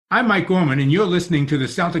I'm Mike Gorman, and you're listening to the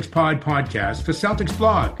CelticsPod podcast for Celtics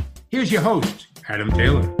Blog. Here's your host, Adam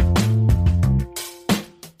Taylor.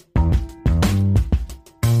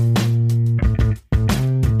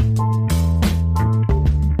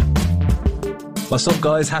 What's up,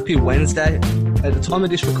 guys? Happy Wednesday. At the time of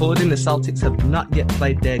this recording, the Celtics have not yet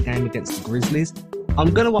played their game against the Grizzlies.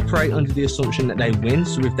 I'm going to operate under the assumption that they win,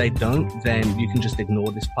 so if they don't, then you can just ignore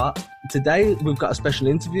this part. Today, we've got a special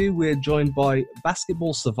interview. We're joined by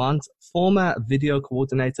basketball savant, former video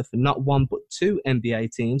coordinator for not one but two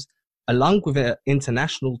NBA teams, along with an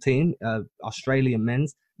international team, Australian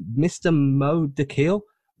men's, Mr. Mo Dakhil.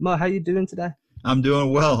 Mo, how you doing today? I'm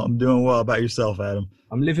doing well. How about yourself, Adam?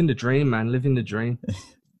 I'm living the dream, man. Living the dream.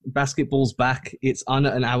 Basketball's back. It's on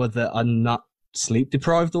at an hour that I'm not sleep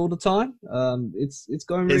deprived all the time. It's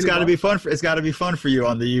going really It's got to well. be fun. It's got to be fun for you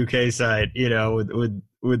on the UK side, you know,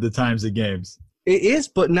 with the times of games. It is,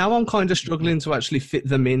 but now I'm kind of struggling to actually fit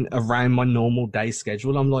them in around my normal day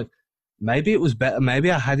schedule. I'm like, maybe it was better. Maybe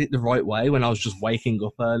I had it the right way when I was just waking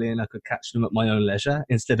up early and I could catch them at my own leisure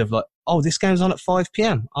instead of like, oh, this game's on at 5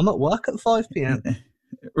 p.m. I'm at work at 5 p.m.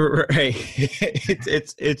 Right.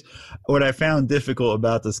 It's what I found difficult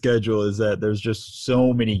about the schedule is that there's just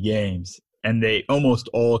so many games and they almost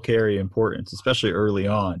all carry importance, especially early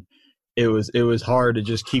on. It was hard to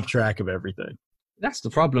just keep track of everything. That's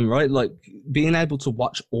the problem, right? Like being able to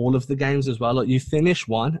watch all of the games as well. Like you finish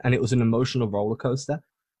one and it was an emotional roller coaster.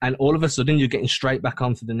 And all of a sudden, you're getting straight back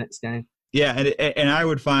on for the next game. Yeah, and I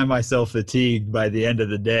would find myself fatigued by the end of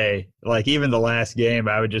the day. Like, even the last game,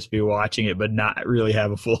 I would just be watching it, but not really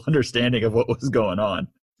have a full understanding of what was going on.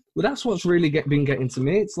 Well, that's what's really been getting to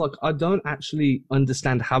me. It's like I don't actually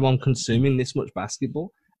understand how I'm consuming this much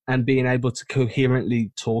basketball and being able to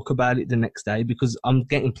coherently talk about it the next day because I'm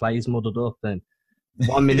getting plays muddled up. And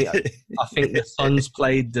 1 minute, I think the Suns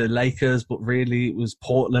played the Lakers, but really it was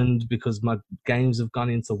Portland because my games have gone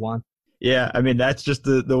into one. Yeah, I mean, that's just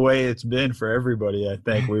the way it's been for everybody, I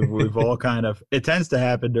think. We've all kind of – it tends to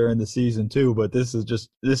happen during the season too, but this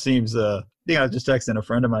seems I think I was just texting a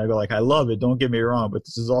friend of mine. I go like, I love it, don't get me wrong, but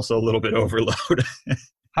this is also a little bit overload.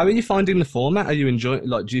 How are you finding the format? Are you enjoying –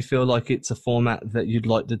 like, do you feel like it's a format that you'd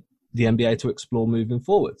like the NBA to explore moving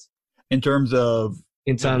forwards? In terms of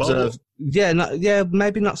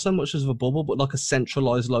maybe not so much as a bubble, but like a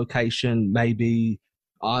centralized location, maybe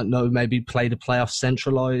maybe play the playoff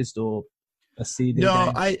centralized or a seeding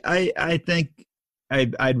game. I think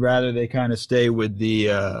I'd rather they kind of stay with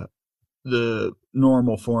the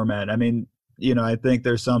normal format. I mean, you know, I think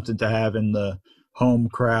there's something to having the home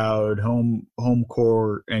crowd, home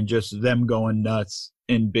court, and just them going nuts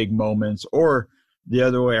in big moments, or the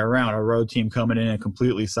other way around, a road team coming in and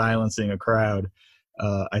completely silencing a crowd.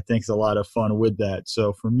 I think is a lot of fun with that.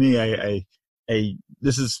 So for me,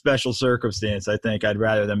 this is special circumstance. I think I'd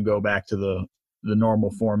rather them go back to the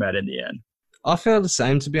normal format in the end. I feel the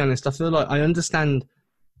same, to be honest. I feel like I understand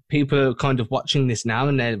people are kind of watching this now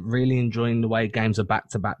and they're really enjoying the way games are back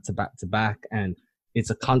to back to back to back, and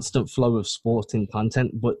it's a constant flow of sporting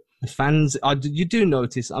content. But the fans, you do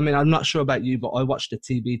notice. I mean, I'm not sure about you, but I watched the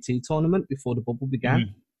TBT tournament before the bubble began.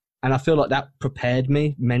 Mm-hmm. And I feel like that prepared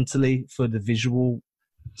me mentally for the visual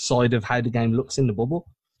side of how the game looks in the bubble.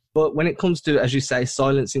 But when it comes to, as you say,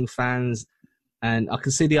 silencing fans, and I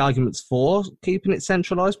can see the arguments for keeping it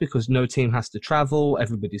centralized because no team has to travel,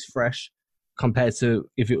 everybody's fresh compared to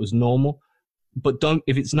if it was normal. But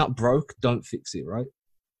if it's not broke, don't fix it, right?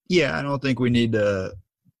 Yeah, I don't think we need to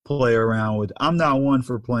play around with. I'm not one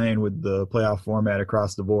for playing with the playoff format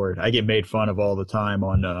across the board. I get made fun of all the time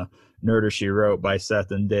on Nerder She Wrote by Seth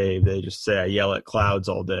and Dave. They just say I yell at clouds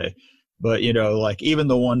all day. But, you know, like even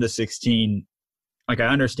the 1-16, like I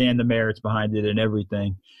understand the merits behind it and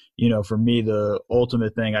everything. You know, for me, the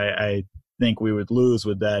ultimate thing I think we would lose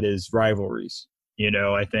with that is rivalries. You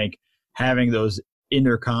know, I think having those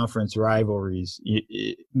interconference rivalries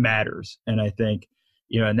it matters. And I think,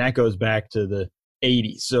 you know, and that goes back to the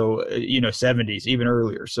 80s. So, you know, 70s, even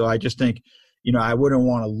earlier. So I just think, you know, I wouldn't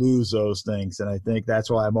want to lose those things. And I think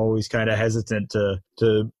that's why I'm always kind of hesitant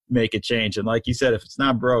to make a change. And like you said, if it's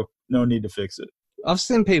not broke, no need to fix it. I've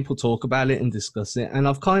seen people talk about it and discuss it, and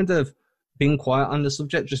I've kind of been quiet on the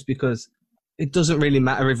subject just because it doesn't really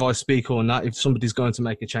matter if I speak or not. If somebody's going to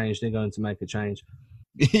make a change, they're going to make a change.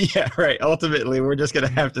 Yeah, right. Ultimately, we're just going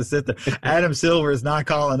to have to sit there. Adam Silver is not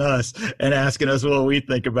calling us and asking us what we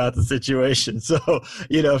think about the situation. So,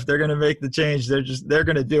 you know, if they're going to make the change, they're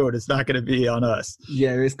going to do it. It's not going to be on us.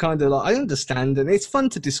 Yeah, it's kind of like, I understand, and it's fun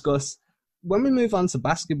to discuss. When we move on to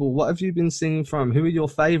basketball, what have you been seeing from? Who are your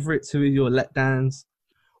favorites? Who are your letdowns?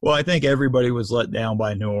 Well, I think everybody was let down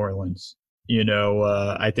by New Orleans.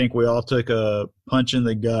 I think we all took a punch in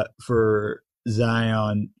the gut for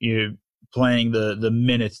Zion, playing the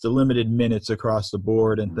minutes, the limited minutes across the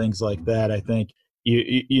board and things like that. I think,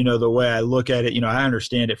 the way I look at it, I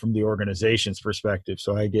understand it from the organization's perspective,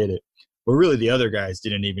 so I get it. But really the other guys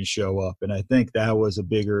didn't even show up, and I think that was a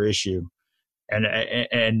bigger issue.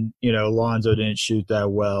 And Lonzo didn't shoot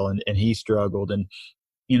that well, and he struggled. And,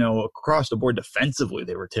 across the board defensively,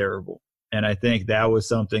 they were terrible. And I think that was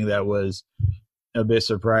something that was a bit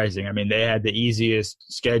surprising. I mean, they had the easiest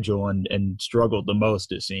schedule and struggled the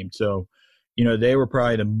most, it seemed. So, they were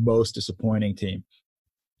probably the most disappointing team.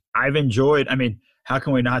 I've enjoyed, how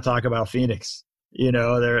can we not talk about Phoenix?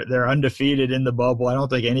 They're undefeated in the bubble. I don't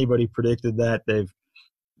think anybody predicted that.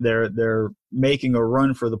 They're making a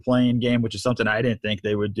run for the play-in game, which is something I didn't think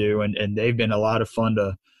they would do. And they've been a lot of fun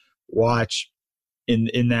to watch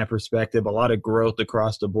in that perspective. A lot of growth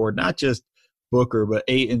across the board, not just Booker, but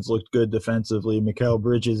Ayton's looked good defensively. Mikal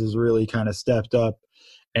Bridges has really kind of stepped up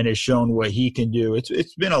and has shown what he can do.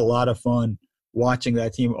 It's been a lot of fun watching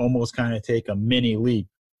that team almost kind of take a mini leap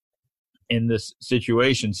in this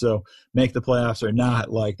situation. So make the playoffs or not,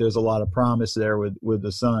 like there's a lot of promise there with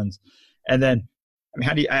the Suns. And then,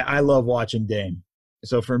 I love watching Dame.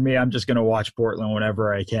 So for me, I'm just going to watch Portland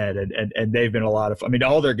whenever I can. And they've been a lot of fun.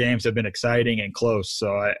 All their games have been exciting and close.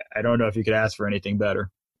 So I don't know if you could ask for anything better.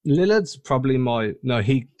 Lillard's probably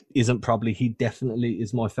he isn't probably. He definitely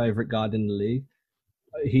is my favorite guard in the league.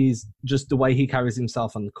 He's just the way he carries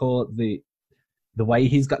himself on the court, the way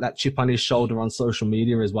he's got that chip on his shoulder on social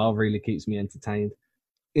media as well really keeps me entertained.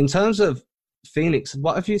 In terms of Phoenix,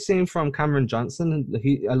 what have you seen from Cameron Johnson?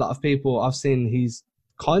 A lot of people I've seen, he's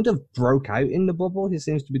kind of broke out in the bubble. He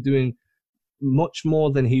seems to be doing much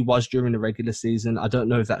more than he was during the regular season. I don't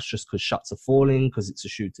know if that's just because shots are falling, because it's a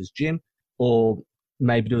shooter's gym, or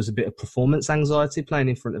maybe there was a bit of performance anxiety playing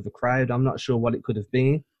in front of a crowd. I'm not sure what it could have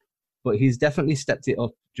been, but he's definitely stepped it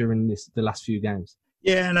up during the last few games.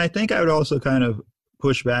 Yeah, and I think I would also kind of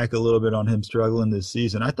push back a little bit on him struggling this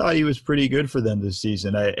season. I thought he was pretty good for them this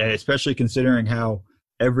season, especially considering how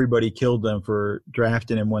everybody killed them for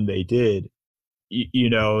drafting him when they did.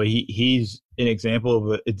 He's an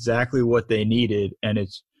example of exactly what they needed, and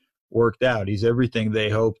it's worked out. He's everything they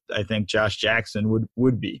hoped, I think, Josh Jackson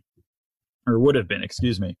would be, or would have been,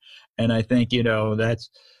 excuse me. And I think,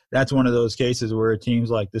 that's one of those cases where a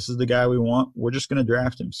team's like, this is the guy we want. We're just going to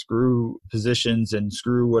draft him. Screw positions and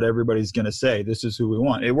screw what everybody's going to say. This is who we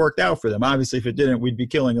want. It worked out for them. Obviously, if it didn't, we'd be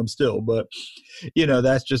killing him still. But,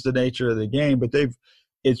 that's just the nature of the game. But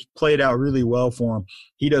it's played out really well for him.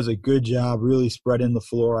 He does a good job really spreading the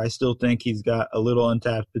floor. I still think he's got a little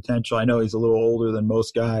untapped potential. I know he's a little older than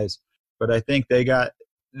most guys, but I think they got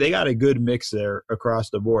a good mix there across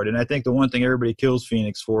the board. And I think the one thing everybody kills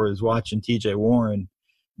Phoenix for is watching TJ Warren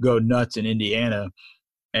go nuts in Indiana.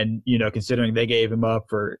 And, considering they gave him up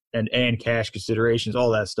for and cash considerations, all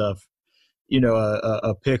that stuff,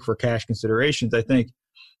 a pick for cash considerations, I think,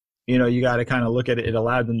 you got to kind of look at it. It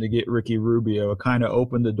allowed them to get Ricky Rubio. It kind of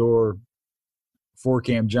opened the door for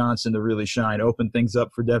Cam Johnson to really shine, open things up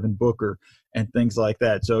for Devin Booker and things like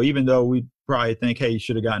that. So even though we probably think, hey, you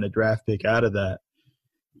should have gotten a draft pick out of that,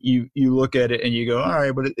 you look at it and you go, all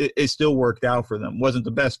right, but it still worked out for them. Wasn't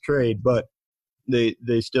the best trade, but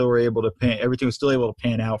they still were able to everything was still able to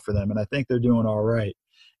pan out for them. And I think they're doing all right.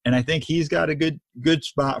 And I think he's got a good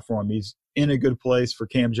spot for him. He's in a good place for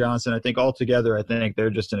Cam Johnson. I think altogether, I think they're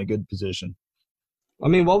just in a good position.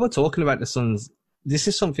 While we're talking about the Suns, this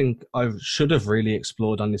is something I should have really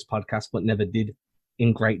explored on this podcast, but never did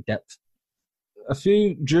in great depth.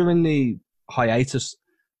 During the hiatus,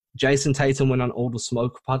 Jason Tatum went on All the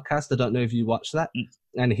Smoke podcast. I don't know if you watched that.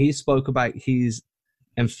 And he spoke about his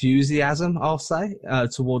enthusiasm, I'll say,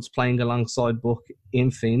 towards playing alongside Book in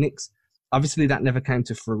Phoenix. Obviously, that never came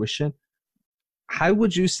to fruition. How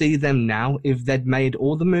would you see them now if they'd made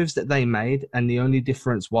all the moves that they made and the only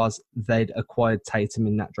difference was they'd acquired Tatum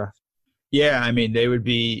in that draft? Yeah, they would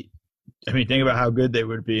be – think about how good they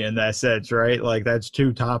would be in that sense, right? Like, that's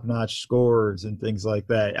two top-notch scorers and things like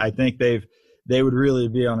that. I think they would really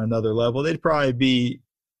be on another level. They'd probably be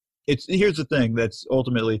 – here's the thing that's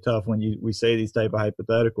ultimately tough when we say these type of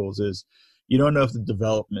hypotheticals is you don't know if the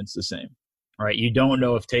development's the same. Right, you don't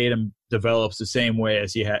know if Tatum develops the same way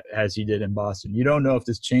as he did in Boston. You don't know if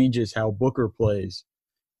this changes how Booker plays,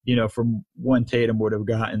 from when Tatum would have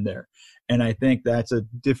gotten there. And I think that's a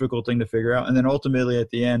difficult thing to figure out. And then ultimately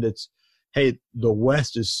at the end, it's, hey, the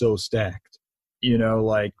West is so stacked.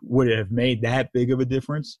 Would it have made that big of a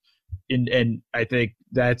difference? And I think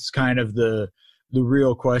that's kind of the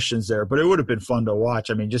real questions there. But it would have been fun to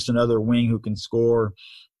watch. Just another wing who can score,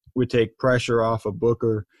 would take pressure off of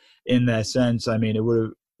Booker. in that sense. I mean, it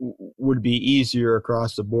would be easier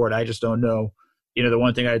across the board. I just don't know. The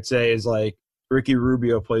one thing I'd say is like Ricky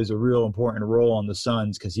Rubio plays a real important role on the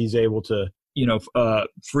Suns because he's able to,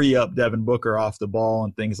 free up Devin Booker off the ball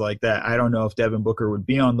and things like that. I don't know if Devin Booker would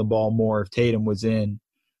be on the ball more if Tatum was in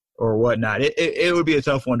or whatnot. It would be a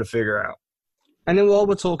tough one to figure out. And then while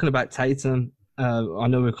we're talking about Tatum, I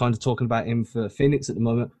know we're kind of talking about him for Phoenix at the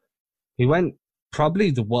moment. He went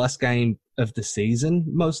probably the worst game of the season,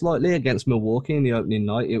 most likely, against Milwaukee in the opening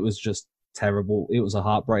night. It was just terrible. It was a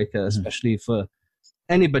heartbreaker, especially for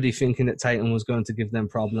anybody thinking that Tatum was going to give them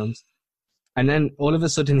problems. And then all of a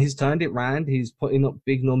sudden, he's turned it round. He's putting up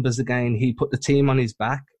big numbers again. He put the team on his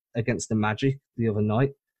back against the Magic the other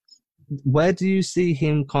night. Where do you see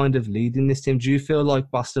him kind of leading this team? Do you feel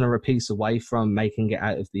like Boston are a piece away from making it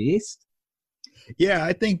out of the East? Yeah,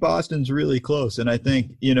 I think Boston's really close. And I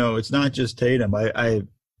think, it's not just Tatum. I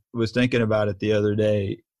was thinking about it the other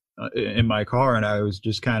day in my car, and I was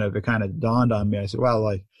just it kind of dawned on me. I said, well,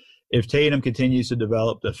 like, if Tatum continues to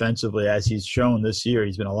develop defensively as he's shown this year,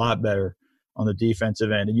 he's been a lot better on the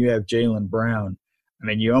defensive end. And you have Jaylen Brown. I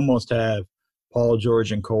mean, you almost have Paul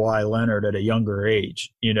George and Kawhi Leonard at a younger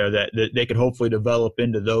age, that they could hopefully develop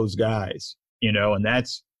into those guys, and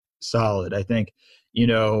that's solid. I think,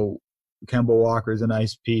 Kemba Walker's a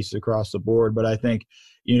nice piece across the board, but I think,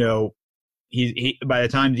 he by the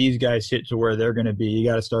time these guys hit to where they're going to be, you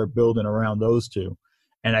got to start building around those two.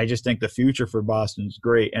 And I just think the future for Boston's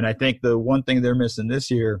great. And I think the one thing they're missing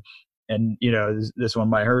this year, and, this one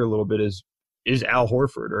might hurt a little bit, is Al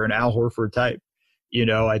Horford or an Al Horford type.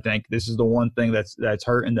 I think this is the one thing that's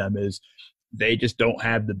hurting them is they just don't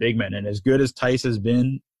have the big men. And as good as Tice has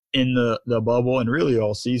been in the bubble and really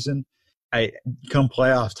all season, come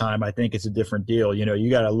playoff time, I think it's a different deal. You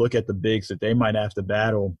got to look at the bigs that they might have to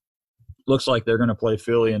battle. Looks like they're going to play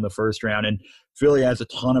Philly in the first round, and Philly has a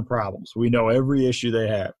ton of problems. We know every issue they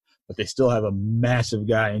have, but they still have a massive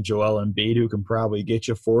guy in Joel Embiid who can probably get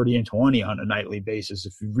you 40 and 20 on a nightly basis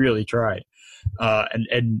if you really tried.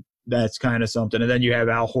 And that's kind of something. And then you have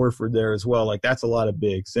Al Horford there as well. Like, that's a lot of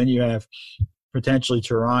bigs. Then you have potentially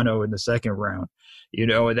Toronto in the second round.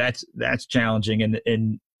 And that's challenging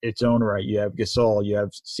in its own right. You have Gasol, you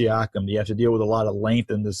have Siakam. You have to deal with a lot of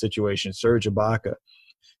length in the situation. Serge Ibaka.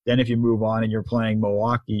 Then if you move on and you're playing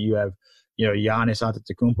Milwaukee, you have, Giannis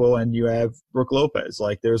Antetokounmpo and you have Brook Lopez.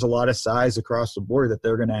 Like, there's a lot of size across the board that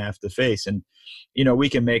they're going to have to face. And, we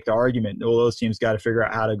can make the argument, well, those teams got to figure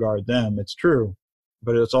out how to guard them. It's true,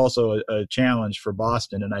 but it's also a challenge for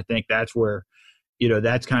Boston. And I think that's where,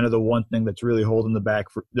 that's kind of the one thing that's really holding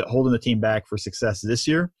the team back for success this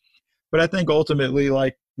year. But I think ultimately,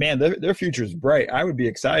 like, man, their future is bright. I would be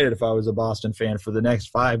excited if I was a Boston fan for the next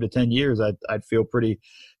 5 to 10 years. I'd feel pretty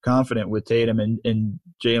confident with Tatum and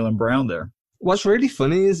Jaylen Brown there. What's really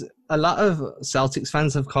funny is a lot of Celtics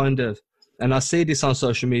fans have kind of, and I see this on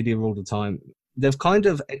social media all the time, they've kind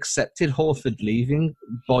of accepted Horford leaving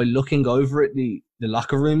by looking over at the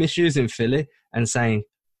locker room issues in Philly and saying,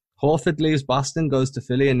 Horford leaves Boston, goes to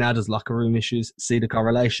Philly, and now there's locker room issues. See the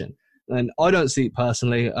correlation. And I don't see it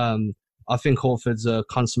personally. I think Horford's a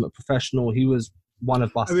consummate professional. He was one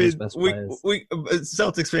of Boston's best players.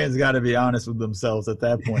 Celtics fans got to be honest with themselves at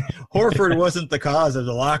that point. Horford wasn't the cause of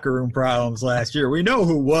the locker room problems last year. We know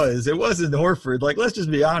who was. It wasn't Horford. Like, let's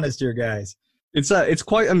just be honest here, guys. It's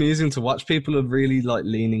quite amusing to watch. People are really like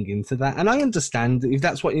leaning into that, and I understand if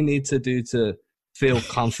that's what you need to do to feel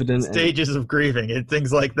confident. Stages of grieving and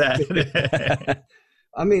things like that.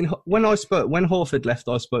 I mean, when Horford left,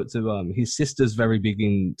 I spoke to his sister's very big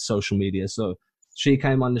in social media. So she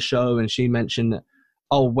came on the show and she mentioned that,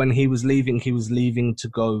 when he was leaving to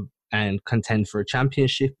go and contend for a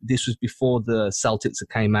championship. This was before the Celtics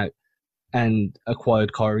came out and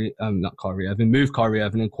acquired moved Kyrie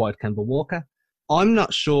Irving and acquired Kemba Walker. I'm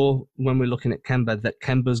not sure when we're looking at Kemba that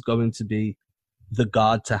Kemba's going to be the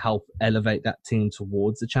guard to help elevate that team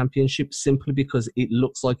towards the championship, simply because it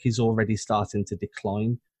looks like he's already starting to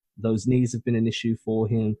decline. Those knees have been an issue for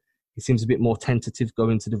him. He seems a bit more tentative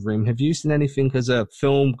going to the rim. Have you seen anything as a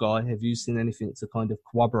film guy? Have you seen anything to kind of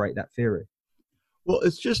corroborate that theory? Well,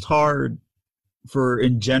 it's just hard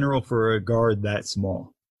in general for a guard that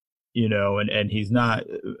small, and he's not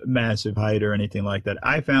massive height or anything like that.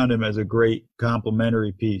 I found him as a great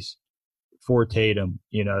complementary piece for Tatum.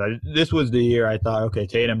 This was the year I thought, okay,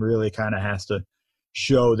 Tatum really kind of has to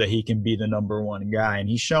show that he can be the number one guy, and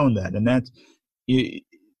he's shown that. And that's,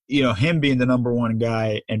 him being the number one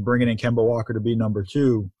guy and bringing in Kemba Walker to be number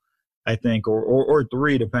two, I think, or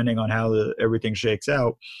three, depending on how everything shakes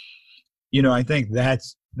out. I think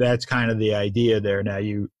that's kind of the idea there. Now,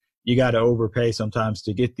 you you got to overpay sometimes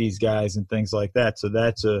to get these guys and things like that. So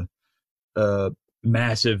that's a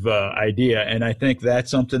massive idea. And I think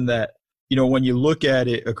that's something that, when you look at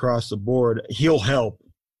it across the board, he'll help.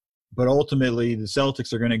 But ultimately, the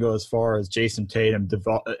Celtics are going to go as far as Jason Tatum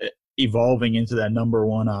evolving into that number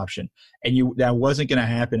one option. And that wasn't going to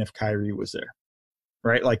happen if Kyrie was there,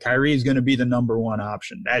 right? Like, Kyrie is going to be the number one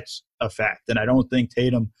option. That's a fact. And I don't think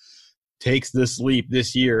Tatum takes this leap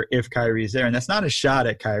this year if Kyrie's there. And that's not a shot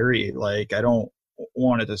at Kyrie. Like, I don't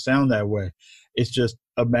want it to sound that way. It's just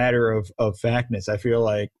a matter of factness. I feel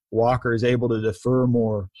like Walker is able to defer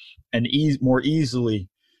more and more easily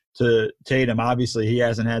to Tatum. Obviously, he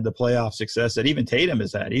hasn't had the playoff success that even Tatum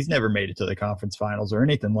has had. He's never made it to the conference finals or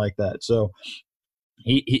anything like that. So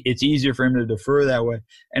it's easier for him to defer that way.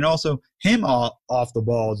 And also, him off the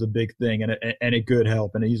ball is a big thing and a good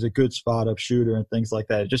help. And he's a good spot-up shooter and things like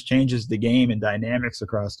that. It just changes the game and dynamics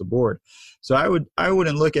across the board. So I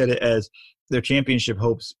wouldn't look at it as their championship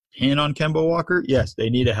hopes pin on Kemba Walker. Yes, they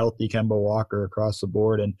need a healthy Kemba Walker across the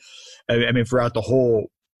board, and I mean throughout the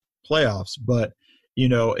whole playoffs. But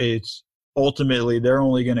it's ultimately they're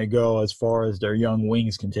only going to go as far as their young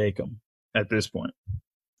wings can take them at this point.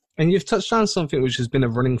 And you've touched on something which has been a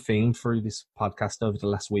running theme through this podcast over the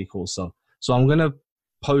last week or so. So I'm going to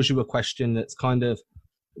pose you a question that's kind of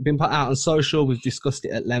been put out on social. We've discussed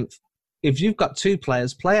it at length. If you've got two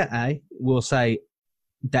players, player A, we'll say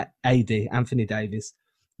that AD, Anthony Davis,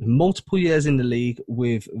 multiple years in the league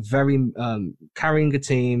with very carrying a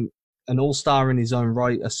team, an all-star in his own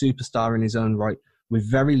right, a superstar in his own right, with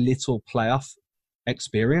very little playoff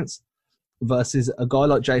experience, versus a guy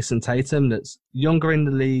like Jason Tatum that's younger in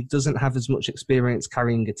the league, doesn't have as much experience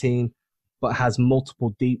carrying a team, but has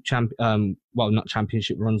multiple deep not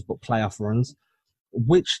championship runs, but playoff runs.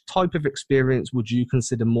 Which type of experience would you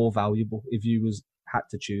consider more valuable if you had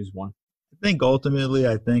to choose one? I think ultimately,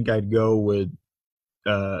 I'd go with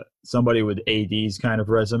somebody with AD's kind of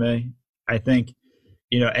resume. I think,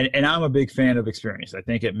 and I'm a big fan of experience. I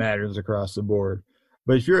think it matters across the board.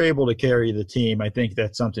 But if you're able to carry the team, I think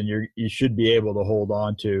that's something you should be able to hold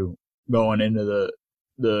on to going into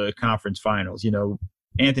the conference finals.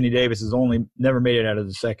 Anthony Davis has only never made it out of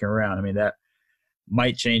the second round. I mean, that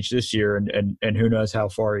might change this year, and who knows how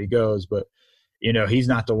far he goes. But he's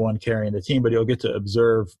not the one carrying the team, but he'll get to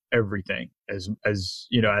observe everything as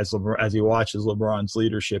he watches LeBron's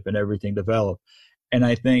leadership and everything develop. And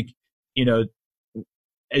I think,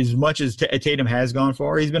 as much as Tatum has gone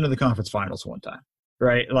far, he's been to the conference finals one time,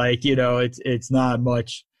 right? Like, it's not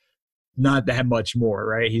that much more,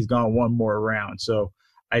 right? He's gone one more round. So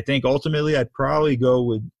I think ultimately I'd probably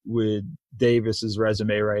go with Davis's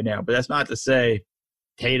resume right now, but that's not to say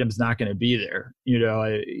Tatum's not going to be there.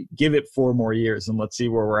 Give it 4 more years and let's see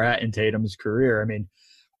where we're at in Tatum's career. I mean,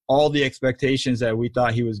 all the expectations that we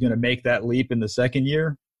thought he was going to make that leap in the second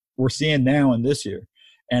year, we're seeing now in this year.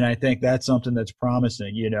 And I think that's something that's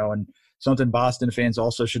promising, and something Boston fans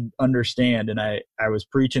also should understand. And I was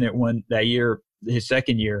preaching it that year, his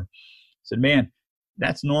second year, said, man,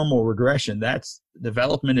 that's normal regression. That's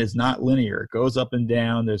development is not linear. It goes up and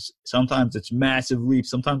down. Sometimes it's massive leaps.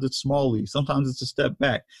 Sometimes it's small leaps. Sometimes it's a step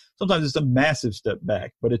back. Sometimes it's a massive step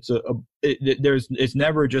back, but it's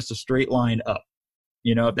never just a straight line up.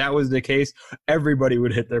 If that was the case, everybody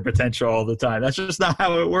would hit their potential all the time. That's just not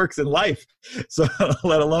how it works in life. So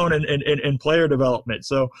let alone in player development.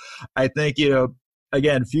 So I think,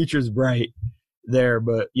 again, future's bright there,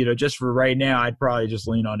 but just for right now, I'd probably just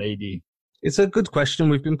lean on AD. It's a good question.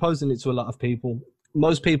 We've been posing it to a lot of people.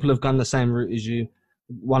 Most people have gone the same route as you.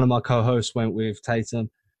 One of my co-hosts went with Tatum.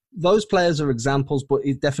 Those players are examples, but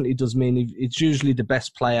it definitely does mean it's usually the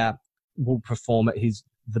best player will perform at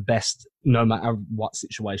the best no matter what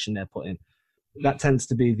situation they're put in. That tends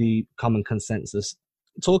to be the common consensus.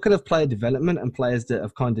 Talking of player development and players that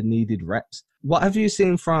have kind of needed reps, what have you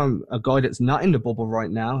seen from a guy that's not in the bubble right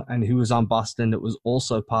now and who was on Boston that was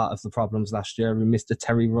also part of the problems last year, Mr.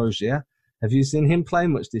 Terry Rozier? Have you seen him play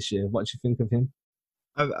much this year? What do you think of him?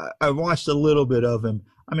 I've watched a little bit of him.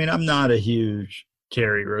 I mean, I'm not a huge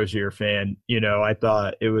Terry Rozier fan.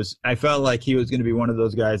 I felt like he was going to be one of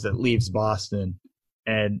those guys that leaves Boston,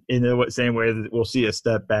 and in the same way that we'll see a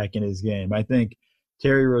step back in his game. I think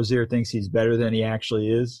Terry Rozier thinks he's better than he actually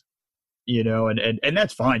is, and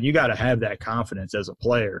that's fine. You got to have that confidence as a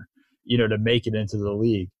player, to make it into the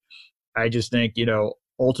league. I just think,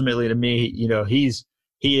 ultimately to me,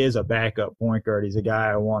 he is a backup point guard. He's a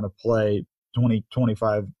guy I want to play 20,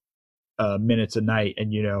 25 minutes a night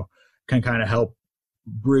and, can kind of help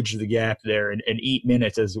bridge the gap there and eat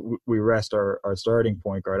minutes as we rest our starting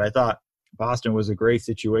point guard. I thought Boston was a great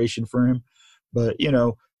situation for him, but,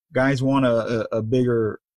 guys want a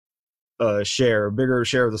bigger a bigger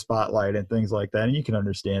share of the spotlight and things like that. And you can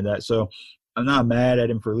understand that. So I'm not mad at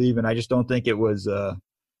him for leaving. I just don't think it was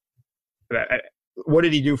what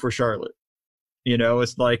did he do for Charlotte?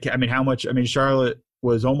 It's like, Charlotte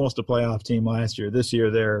was almost a playoff team last year. This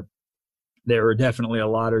year they were definitely a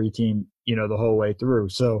lottery team, the whole way through.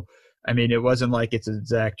 So, it wasn't like it's an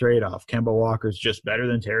exact trade-off. Kemba Walker's just better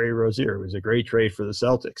than Terry Rozier. It was a great trade for the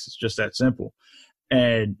Celtics. It's just that simple.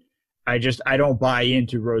 And I don't buy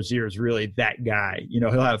into Rozier's really that guy. He'll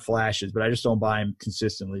have flashes, but I just don't buy him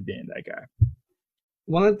consistently being that guy.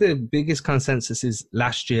 One of the biggest consensuses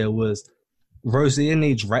last year was Rozier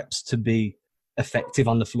needs reps to be effective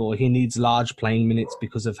on the floor. He needs large playing minutes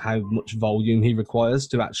because of how much volume he requires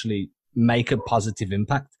to actually make a positive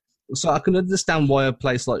impact. So I can understand why a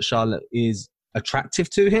place like Charlotte is attractive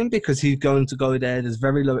to him, because he's going to go there. There's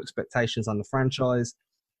very low expectations on the franchise.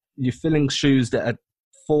 You're filling shoes that are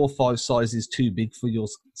 4 or 5 sizes too big for your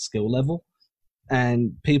skill level.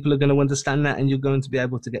 And people are going to understand that, and you're going to be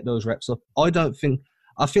able to get those reps up. I think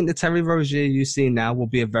the Terry Rozier you see now will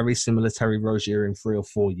be a very similar Terry Rozier in 3 or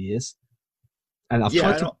 4 years. And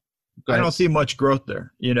I don't see much growth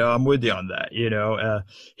there. I'm with you on that.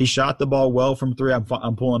 He shot the ball well from 3.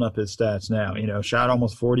 I'm pulling up his stats now. Shot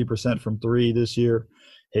almost 40% from 3 this year.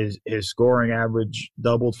 His scoring average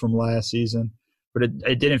doubled from last season, but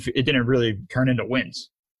it didn't really turn into wins.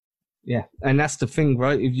 Yeah, and that's the thing,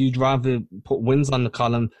 right? If you'd rather put wins on the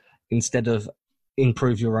column instead of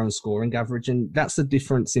improve your own scoring average, and that's the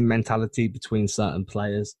difference in mentality between certain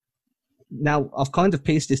players. Now, I've kind of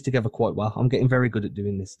pieced this together quite well. I'm getting very good at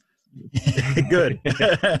doing this. Good.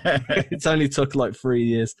 It's only took like 3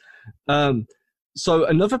 years. So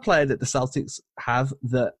another player that the Celtics have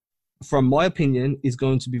that, from my opinion, is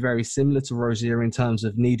going to be very similar to Rozier in terms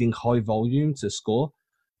of needing high volume to score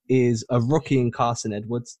is a rookie in Carson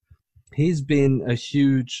Edwards. He's been a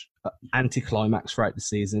huge anticlimax throughout the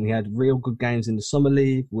season. He had real good games in the Summer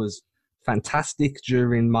League, was fantastic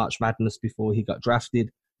during March Madness before he got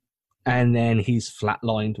drafted. And then he's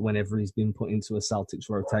flatlined whenever he's been put into a Celtics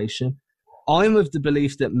rotation. I'm of the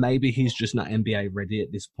belief that maybe he's just not NBA ready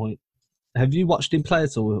at this point. Have you watched him play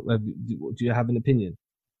at all? Do you have an opinion?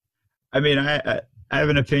 I have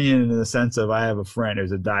an opinion in the sense of I have a friend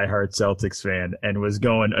who's a diehard Celtics fan and was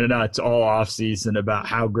going nuts all offseason about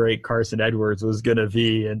how great Carson Edwards was going to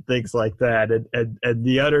be and things like that. And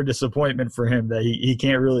the utter disappointment for him that he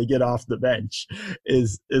can't really get off the bench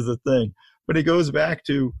is a thing. But it goes back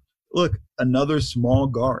to, look, another small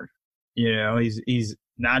guard. He's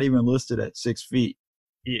not even listed at 6 feet.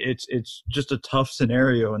 It's just a tough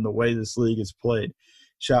scenario in the way this league is played.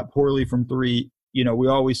 Shot poorly from 3. We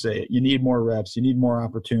always say it. You need more reps. You need more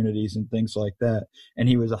opportunities and things like that. And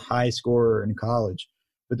he was a high scorer in college.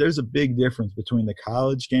 But there's a big difference between the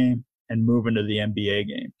college game and moving to the NBA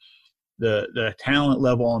game. The talent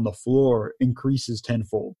level on the floor increases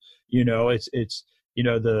tenfold. The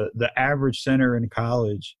average center in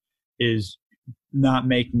college is not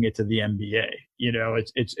making it to the NBA.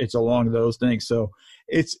 It's along those things. So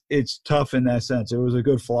it's tough in that sense. It was a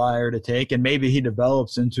good flyer to take, and maybe he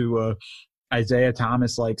develops into a Isaiah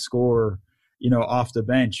Thomas-like scorer, off the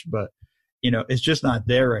bench. But, it's just not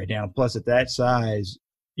there right now. Plus, at that size,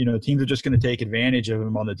 teams are just going to take advantage of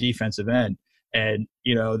him on the defensive end. And,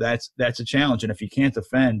 that's a challenge. And if you can't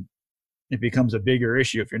defend, it becomes a bigger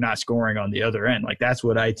issue if you're not scoring on the other end. Like, that's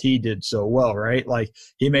what IT did so well, right? Like,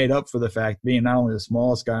 he made up for the fact being not only the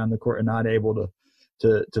smallest guy on the court and not able to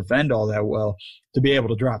defend all that well, to be able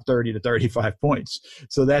to drop 30 to 35 points.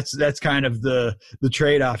 So that's kind of the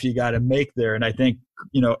trade-off you got to make there. And I think,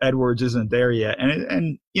 Edwards isn't there yet.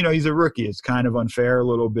 And he's a rookie. It's kind of unfair a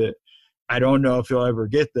little bit. I don't know if he'll ever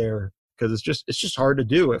get there because it's just hard to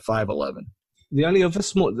do at 5'11". The only other the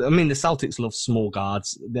Celtics love small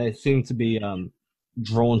guards. They seem to be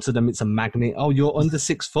drawn to them. It's a magnet. Oh, you're under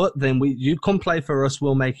 6 foot? Then you come play for us.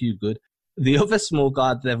 We'll make you good. The other small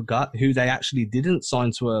guard they've got, who they actually didn't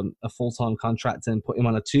sign to a full-time contract and put him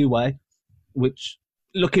on a 2-way, which,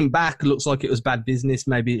 looking back, looks like it was bad business.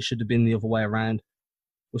 Maybe it should have been the other way around,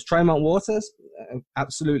 was Tremont Waters.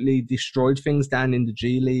 Absolutely destroyed things down in the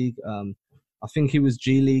G League. I think he was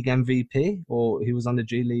G League MVP, or he was on the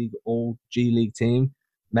G League, all G League team.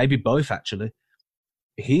 Maybe both, actually.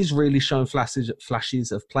 He's really shown flashes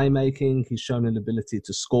of playmaking. He's shown an ability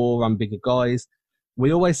to score on bigger guys.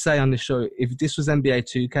 We always say on the show, if this was NBA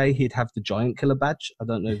 2K, he'd have the Giant Killer badge. I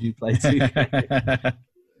don't know if you play 2K.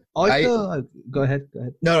 Go ahead.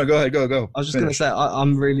 No, go ahead. Go. I was just going to say,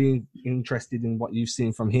 I'm really interested in what you've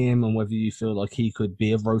seen from him and whether you feel like he could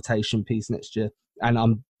be a rotation piece next year.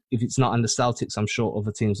 And if it's not on the Celtics, I'm sure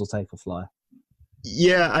other teams will take a flyer.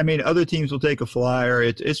 Yeah, I mean, other teams will take a flyer.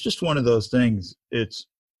 It's just one of those things. It's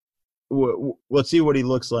let's see what he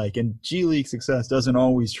looks like. And G League success doesn't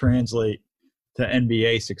always translate to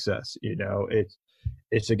NBA success.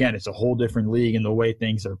 It's again, it's a whole different league in the way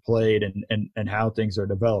things are played and how things are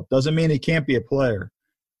developed. Doesn't mean he can't be a player,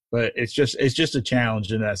 but it's just a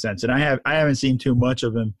challenge in that sense. And I haven't seen too much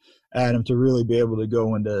of him, Adam, to really be able to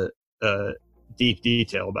go into deep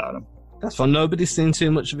detail about him. That's fine. Nobody's seen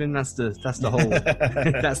too much of him. That's the whole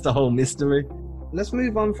that's the whole mystery. Let's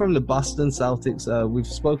move on from the Boston Celtics. We've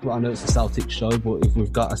spoken about, I know it's a Celtics show, but if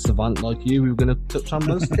we've got a savant like you, we're going to touch on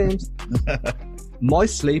most teams. My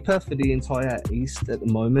sleeper for the entire East at the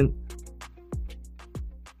moment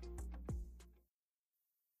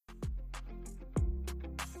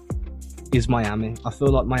is Miami. I feel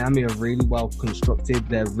like Miami are really well constructed.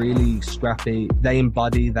 They're really scrappy. They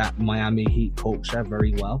embody that Miami Heat culture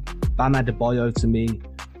very well. Bam Adebayo, to me,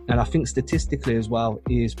 and I think statistically as well,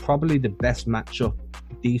 is probably the best matchup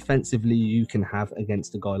defensively you can have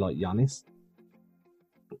against a guy like Giannis.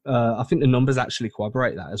 I think the numbers actually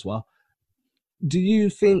corroborate that as well. Do you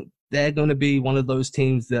think they're going to be one of those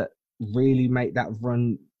teams that really make that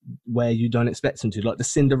run where you don't expect them to, like the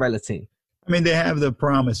Cinderella team? I mean, they have the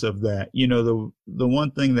promise of that. The one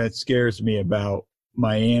thing that scares me about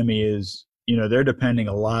Miami is, they're depending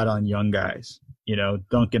a lot on young guys.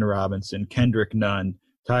 Duncan Robinson, Kendrick Nunn,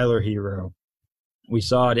 Tyler Hero. We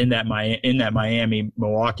saw it in that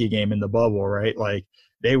Miami-Milwaukee game in the bubble, right? Like,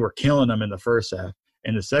 they were killing them in the first half.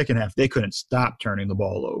 In the second half, they couldn't stop turning the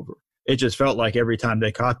ball over. It just felt like every time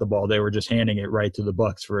they caught the ball, they were just handing it right to the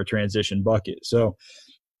Bucks for a transition bucket. So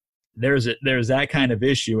there's that kind of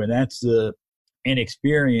issue, and that's the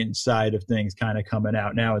inexperienced side of things kind of coming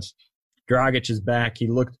out. Now it's Dragic is back. He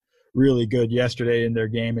looked really good yesterday in their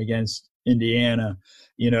game against Indiana.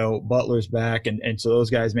 Butler's back, and so those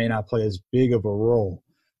guys may not play as big of a role,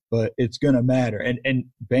 but it's going to matter. And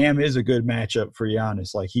Bam is a good matchup for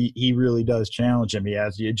Giannis. Like, he really does challenge him. He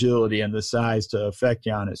has the agility and the size to affect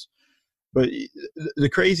Giannis. But the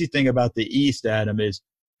crazy thing about the East, Adam, is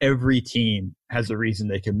every team has a reason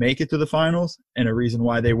they can make it to the finals and a reason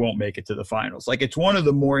why they won't make it to the finals. Like, it's one of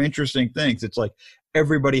the more interesting things. It's like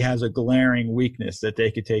everybody has a glaring weakness that they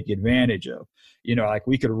could take advantage of. Like,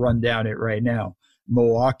 we could run down it right now.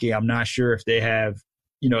 Milwaukee, I'm not sure if they have,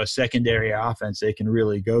 a secondary offense they can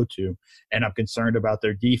really go to. And I'm concerned about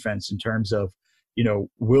their defense in terms of,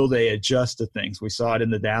 will they adjust to things? We saw it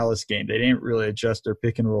in the Dallas game. They didn't really adjust their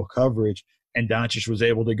pick and roll coverage, and Doncic was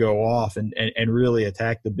able to go off and really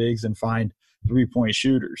attack the bigs and find three-point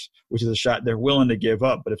shooters, which is a shot they're willing to give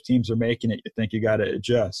up. But if teams are making it, you think you got to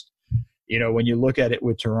adjust. When you look at it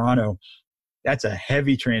with Toronto, that's a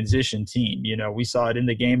heavy transition team. We saw it in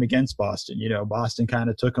the game against Boston. Boston kind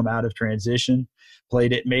of took them out of transition,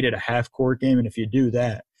 played it, made it a half-court game. And if you do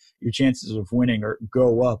that, your chances of winning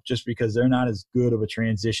go up just because they're not as good of a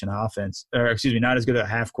transition offense, not as good a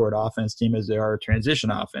half-court offense team as they are a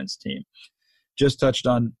transition offense team. Just touched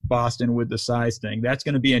on Boston with the size thing. That's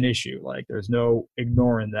going to be an issue. Like, there's no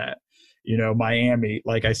ignoring that. Miami,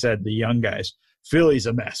 like I said, the young guys. Philly's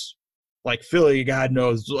a mess. Like, Philly, God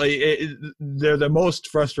knows, they're the most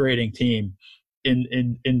frustrating team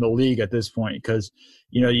in the league at this point because,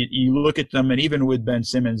 you look at them, and even with Ben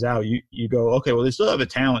Simmons out, you go, okay, well, they still have a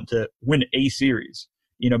talent to win a series,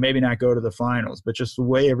 maybe not go to the finals, but just the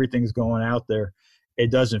way everything's going out there,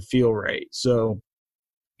 it doesn't feel right. So,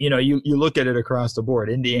 you look at it across the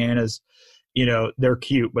board. Indiana's, they're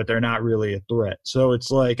cute, but they're not really a threat. So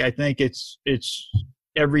it's like, I think it's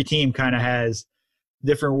every team kind of has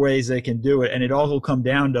different ways they can do it, and it all will come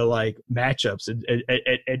down to like matchups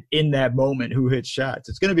and in that moment who hits shots.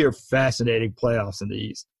 It's going to be a fascinating playoffs in the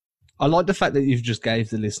East. I like the fact that you've just gave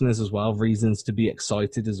the listeners as well reasons to be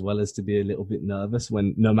excited as well as to be a little bit nervous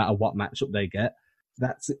when no matter what matchup they get.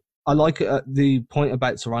 I like the point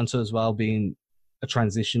about Toronto as well being a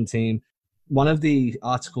transition team. One of the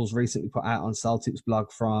articles recently put out on Celtics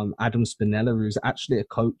blog from Adam Spinella, who's actually a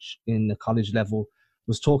coach in the college level,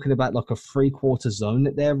 was talking about like a 3-quarter zone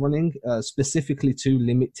that they're running, specifically to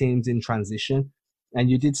limit teams in transition. And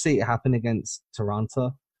you did see it happen against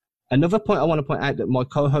Toronto. Another point I want to point out that my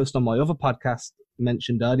co-host on my other podcast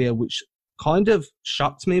mentioned earlier, which kind of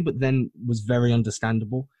shocked me, but then was very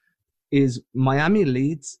understandable, is Miami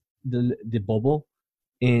leads the bubble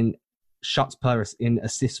in shots per, in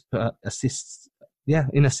assists per assists. Yeah,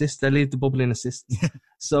 in assists. They lead the bubble in assists.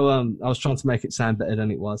 So I was trying to make it sound better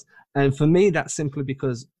than it was. And for me, that's simply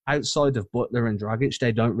because outside of Butler and Dragic,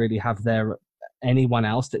 they don't really have anyone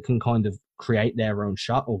else that can kind of create their own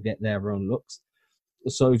shot or get their own looks.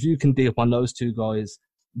 So if you can deal upon those two guys,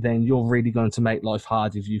 then you're really going to make life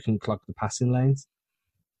hard if you can clog the passing lanes.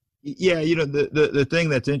 Yeah, the thing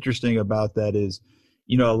that's interesting about that is,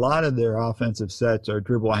 a lot of their offensive sets are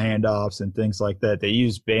dribble handoffs and things like that. They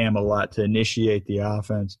use Bam a lot to initiate the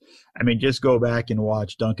offense. I mean, just go back and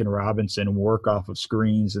watch Duncan Robinson work off of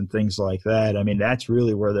screens and things like that. I mean, that's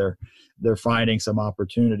really where they're finding some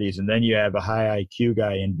opportunities. And then you have a high IQ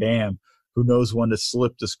guy in Bam who knows when to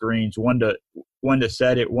slip the screens, when to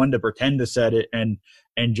set it, when to pretend to set it, and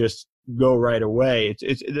just go right away.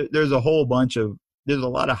 There's a whole bunch of there's a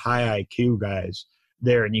lot of high IQ guys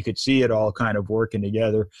there, and you could see it all kind of working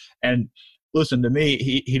together. And listen, to me,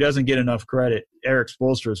 he doesn't get enough credit. Eric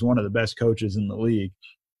Spoelstra is one of the best coaches in the league,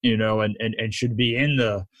 and should be in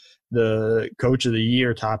the coach of the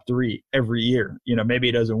year top 3 every year. Maybe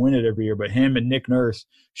he doesn't win it every year, but him and Nick Nurse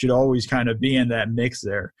should always kind of be in that mix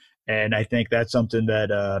there. And I think that's something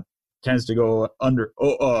that tends to go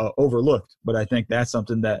overlooked. But I think that's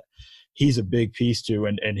something that he's a big piece to,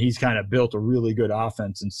 and he's kind of built a really good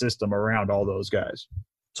offense and system around all those guys.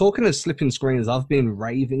 Talking of slipping screens, I've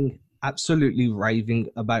been absolutely raving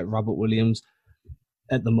about Robert Williams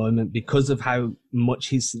at the moment because of how much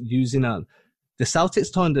he's using the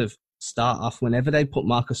Celtics kind of start off whenever they put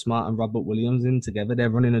Marcus Smart and Robert Williams in together, they're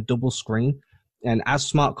running a double screen. And as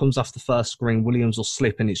Smart comes off the first screen, Williams will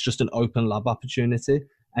slip and it's just an open lob opportunity.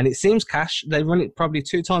 And it seems cash. They run it probably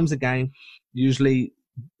 2 times a game, usually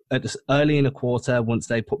early in a quarter once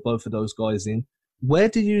they put both of those guys in. Where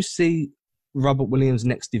do you see Robert Williams'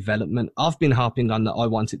 next development? I've been harping on that I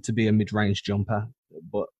want it to be a mid-range jumper,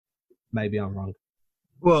 but maybe I'm wrong.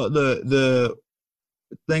 Well, the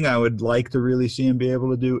thing I would like to really see him be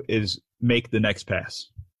able to do is make the next pass.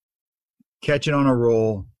 Catch it on a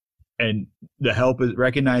roll, and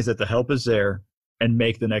recognize that the help is there and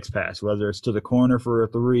make the next pass, whether it's to the corner for a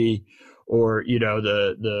 3 or,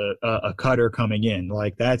 a cutter coming in.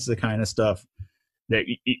 Like, that's the kind of stuff that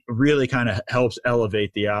really kind of helps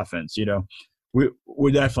elevate the offense.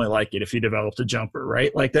 We definitely like it if he developed a jumper,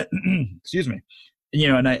 right? Like that, excuse me.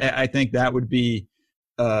 And I think that would be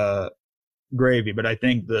gravy. But I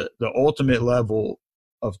think the ultimate level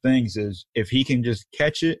of things is if he can just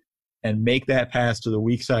catch it and make that pass to the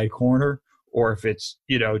weak side corner, or if it's,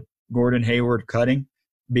 Gordon Hayward cutting,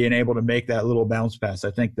 being able to make that little bounce pass.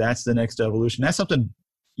 I think that's the next evolution. That's something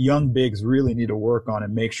young bigs really need to work on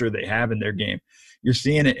and make sure they have in their game. You're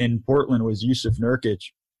seeing it in Portland with Yusuf Nurkic,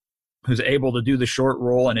 who's able to do the short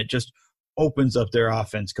roll, and it just opens up their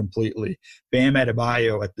offense completely. Bam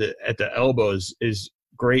Adebayo at the elbows is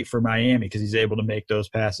great for Miami because he's able to make those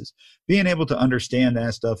passes. Being able to understand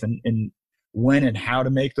that stuff and when and how to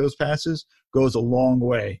make those passes goes a long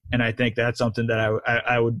way. And I think that's something that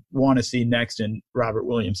I would want to see next in Robert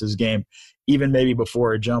Williams' game, even maybe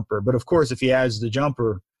before a jumper. But, of course, if he has the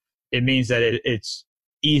jumper, it means that it's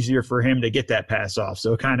easier for him to get that pass off.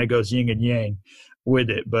 So it kind of goes yin and yang with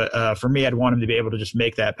it. But for me, I'd want him to be able to just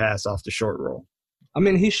make that pass off the short roll. I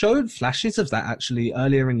mean, he showed flashes of that actually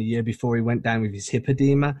earlier in the year before he went down with his hip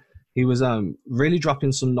edema. He was really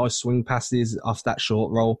dropping some nice swing passes off that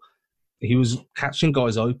short roll. He was catching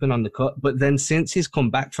guys open on the cut. But then since he's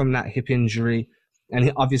come back from that hip injury,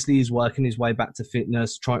 and obviously he's working his way back to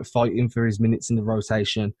fitness, fighting for his minutes in the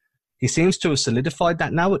rotation, he seems to have solidified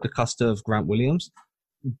that now at the cost of Grant Williams.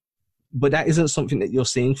 But that isn't something that you're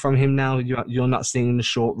seeing from him now. You're not seeing the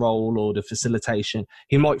short roll or the facilitation.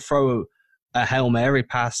 He might throw a Hail Mary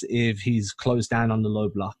pass if he's closed down on the low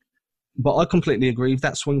block. But I completely agree. If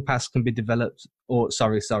that swing pass can be developed,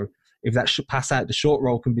 if that pass out the short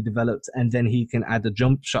roll can be developed and then he can add a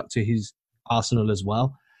jump shot to his arsenal as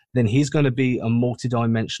well, then he's going to be a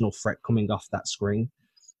multi-dimensional threat coming off that screen.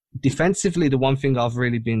 Defensively, the one thing I've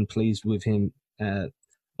really been pleased with him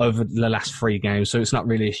over the last 3 games, so it's not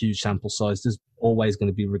really a huge sample size, there's always going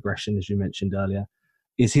to be regression, as you mentioned earlier,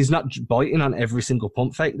 is he's not biting on every single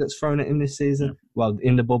pump fake that's thrown at him this season. Yeah. Well,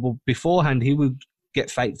 in the bubble beforehand, he would get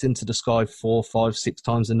faked into the sky 4, 5, 6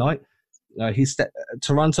 times a night.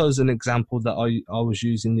 Toronto's an example that I was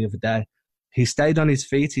using the other day. He stayed on his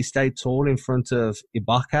feet. He stayed tall in front of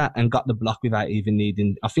Ibaka and got the block without even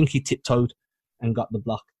needing. I think he tiptoed and got the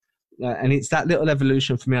block. And it's that little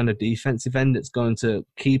evolution for me on the defensive end that's going to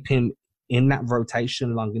keep him in that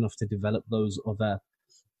rotation long enough to develop those other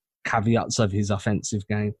caveats of his offensive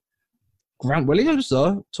game. Grant Williams,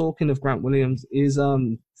 though, talking of Grant Williams, is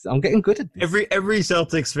I'm getting good at this. Every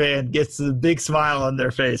Celtics fan gets a big smile on their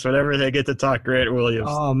face whenever they get to talk Grant Williams.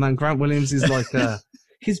 Oh, man, Grant Williams is like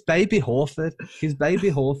his baby Horford. His baby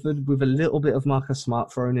Horford with a little bit of Marcus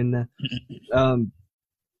Smart thrown in there.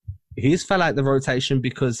 He's fell out the rotation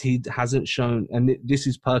because he hasn't shown, and this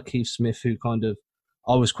is per Keith Smith, who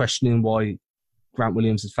I was questioning why Grant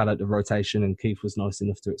Williams has fell out the rotation, and Keith was nice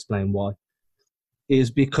enough to explain why. is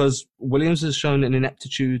because Williams has shown an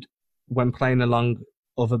ineptitude when playing along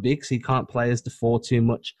other bigs. He can't play as the 4 too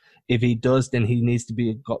much. If he does, then he needs to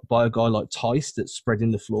be by a guy like Tice that's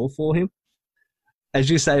spreading the floor for him. As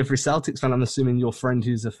you say, if you're a Celtics fan, I'm assuming your friend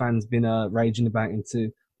who's a fan's been raging about him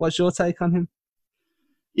too. What's your take on him?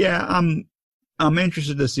 Yeah, I'm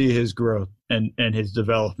interested to see his growth and his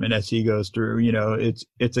development as he goes through. You know,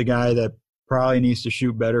 it's a guy that probably needs to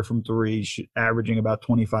shoot better from three, averaging about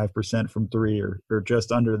 25% from three or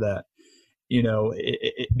just under that. You know,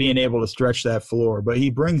 being able to stretch that floor, but he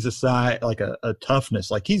brings a side like a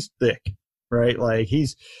toughness. Like he's thick, right? Like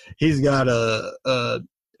he's got a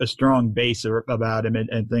strong base about him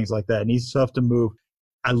and things like that. And he's tough to move.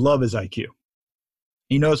 I love his IQ.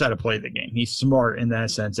 He knows how to play the game. He's smart in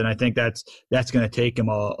that sense, and I think that's going to take him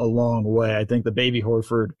a long way. I think the Baby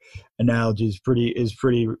Horford analogy is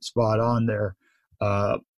pretty spot on there.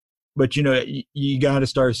 But you know, you got to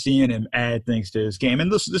start seeing him add things to his game.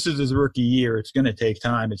 And this is his rookie year. It's going to take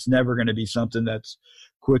time. It's never going to be something that's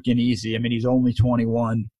quick and easy. I mean, he's only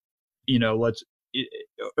 21. You know,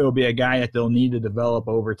 it'll be a guy that they'll need to develop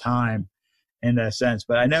over time in that sense.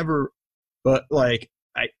 But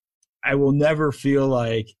I will never feel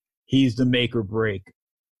like he's the make or break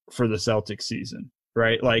for the Celtics season,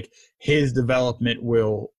 right? Like his development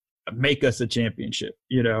will make us a championship,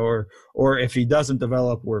 you know, or if he doesn't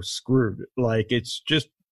develop, we're screwed. Like it's just,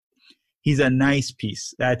 he's a nice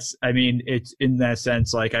piece. It's in that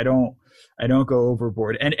sense, like I don't go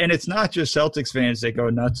overboard. And it's not just Celtics fans that go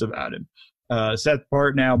nuts about him. Seth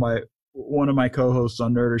Partnow, one of my co-hosts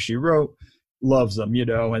on Nerder She Wrote, loves them, you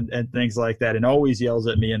know, and things like that, and always yells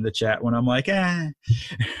at me in the chat when I'm like, kind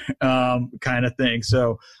of thing.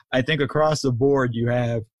 So I think across the board,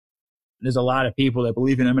 there's a lot of people that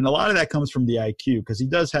believe in him, and a lot of that comes from the IQ, because he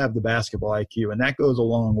does have the basketball IQ, and that goes a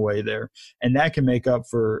long way there, and that can make up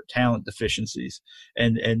for talent deficiencies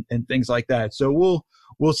and things like that. So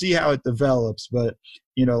we'll see how it develops, but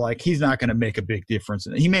you know, like he's not going to make a big difference.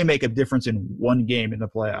 He may make a difference in one game in the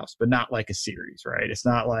playoffs, but not like a series, right? It's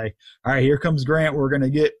not like, all right, here comes Grant, we're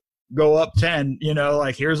going to go up 10, you know,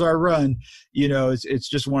 like here's our run. You know, it's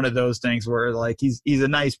just one of those things where like he's a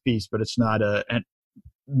nice piece, but it's not a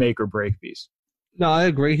make or break piece. No, I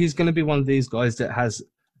agree. He's going to be one of these guys that has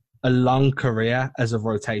a long career as a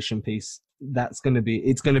rotation piece. It's going to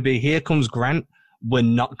be, here comes Grant. We're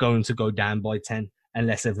not going to go down by 10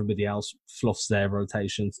 unless everybody else fluffs their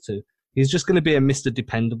rotations too. He's just going to be a Mr.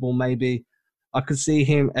 Dependable, maybe. I could see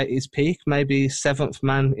him at his peak, maybe 7th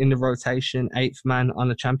man in the rotation, 8th man on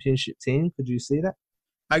a championship team. Could you see that?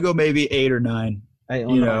 I go maybe 8 or 9. 8 or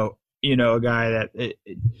 9. You know, a guy that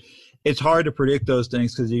it's hard to predict those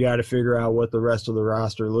things because you got to figure out what the rest of the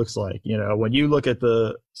roster looks like. You know, when you look at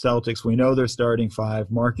the Celtics, we know they're starting 5.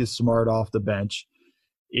 Marcus Smart off the bench.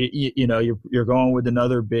 You know, you're going with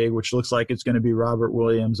another big, which looks like it's going to be Robert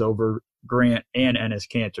Williams over Grant and Enes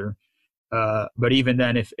Kanter. But even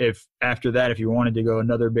then, if after that, if you wanted to go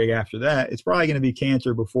another big after that, it's probably going to be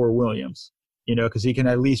Kanter before Williams, you know, because he can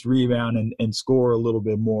at least rebound and score a little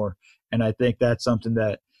bit more. And I think that's something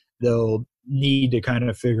that they'll need to kind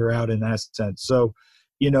of figure out in that sense. So,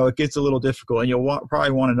 you know, it gets a little difficult, and you'll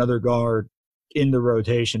probably want another guard in the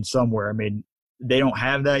rotation somewhere. I mean, they don't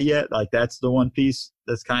have that yet. Like that's the one piece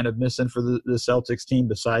that's kind of missing for the Celtics team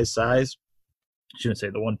besides size. I shouldn't say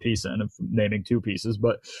the one piece and I'm naming 2 pieces,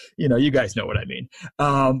 but you know, you guys know what I mean.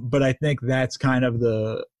 But I think that's kind of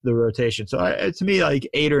the rotation. So to me, like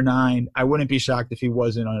 8 or 9, I wouldn't be shocked if he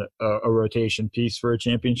wasn't a rotation piece for a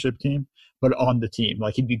championship team, but on the team,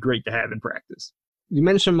 like he'd be great to have in practice. You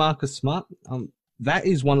mentioned Marcus Smart. That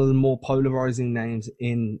is one of the more polarizing names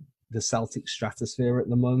in the Celtics stratosphere at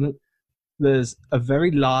the moment. There's a very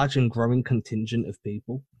large and growing contingent of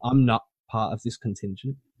people. I'm not part of this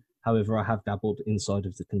contingent. However, I have dabbled inside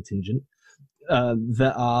of the contingent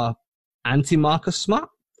that are anti-Marcus Smart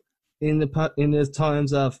in the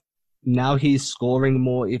times of now he's scoring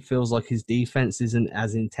more. It feels like his defense isn't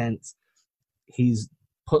as intense. He's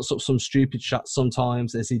puts up some stupid shots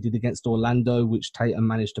sometimes, as he did against Orlando, which Tatum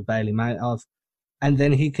managed to bail him out of. And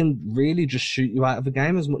then he can really just shoot you out of a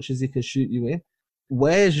game as much as he can shoot you in.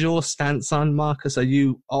 Where's your stance on Marcus? Are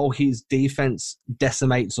you, his defense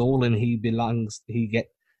decimates all and he get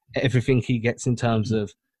everything he gets in terms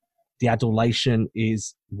of the adulation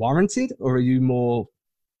is warranted? Or are you more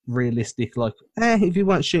realistic, like, if he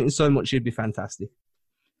weren't shooting so much, he'd be fantastic?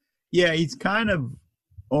 Yeah, he's kind of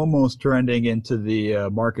almost trending into the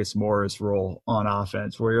Marcus Morris role on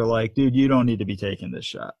offense, where you're like, dude, you don't need to be taking this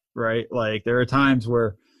shot, right? Like there are times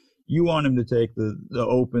where you want him to take the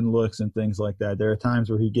open looks and things like that. There are times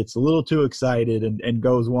where he gets a little too excited and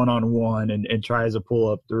goes one-on-one and tries to pull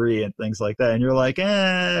up three and things like that. And you're like,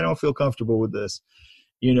 I don't feel comfortable with this,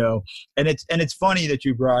 And it's funny that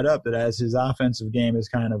you brought up that as his offensive game has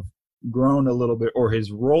kind of grown a little bit, or his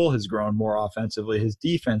role has grown more offensively, his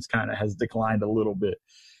defense kind of has declined a little bit.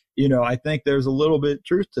 I think there's a little bit of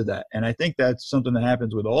truth to that. And I think that's something that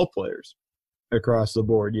happens with all players across the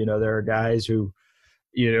board. There are guys who,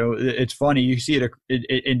 it's funny. You see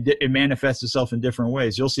it manifests itself in different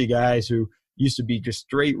ways. You'll see guys who used to be just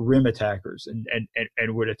straight rim attackers and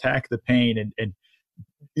would attack the paint and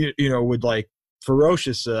would like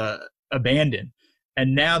ferocious abandon.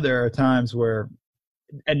 And now there are times where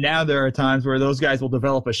those guys will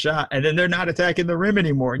develop a shot and then they're not attacking the rim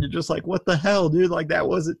anymore. And you're just like, what the hell, dude? Like that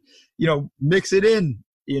wasn't, mix it in,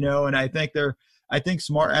 and I think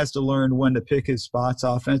Smart has to learn when to pick his spots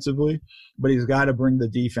offensively, but he's got to bring the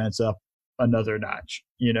defense up another notch,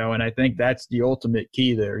 and I think that's the ultimate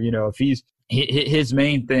key there. If his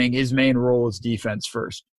main role is defense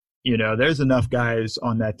first, there's enough guys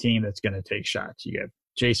on that team that's going to take shots. You have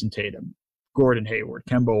Jason Tatum, Gordon Hayward,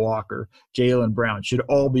 Kemba Walker, Jaylen Brown should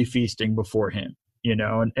all be feasting before him,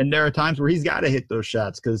 and there are times where he's got to hit those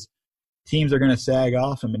shots because teams are going to sag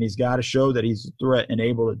off him and he's got to show that he's a threat and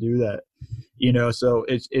able to do that. So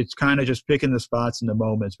it's kind of just picking the spots and the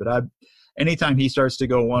moments. But anytime he starts to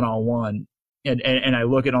go one-on-one and I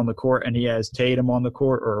look at on the court and he has Tatum on the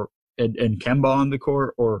court and Kemba on the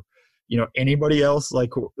court or, anybody else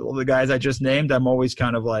like the guys I just named, I'm always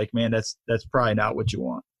kind of like, man, that's probably not what you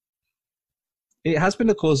want. It has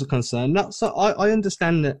been a cause of concern. So I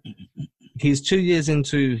understand that he's 2 years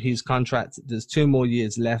into his contract. There's 2 more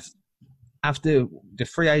years left. After the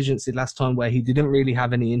free agency last time where he didn't really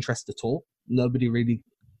have any interest at all, nobody really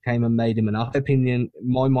came and made him an offer. Opinion,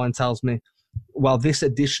 my mind tells me, well, this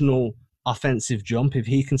additional offensive jump, if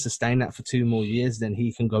he can sustain that for 2 more years, then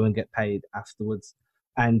he can go and get paid afterwards.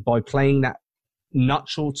 And by playing that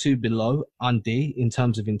notch or 2 below on D in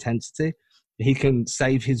terms of intensity, he can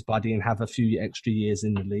save his body and have a few extra years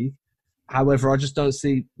in the league. However, I just don't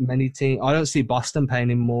see many teams. I don't see Boston paying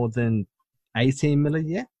him more than $18 million a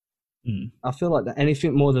year. I feel like that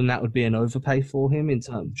anything more than that would be an overpay for him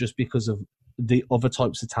just because of the other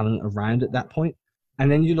types of talent around at that point.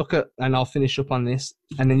 And then you look at, and I'll finish up on this,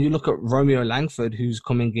 and then you look at Romeo Langford, who's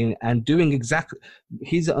coming in and doing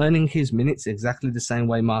he's earning his minutes exactly the same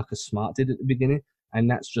way Marcus Smart did at the beginning, and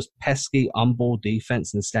that's just pesky on-ball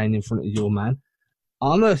defense and staying in front of your man.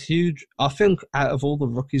 I think out of all the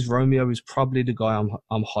rookies, Romeo is probably the guy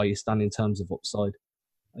I'm highest on in terms of upside.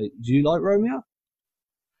 Do you like Romeo?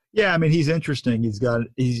 Yeah, I mean, he's interesting. He's got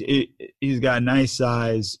nice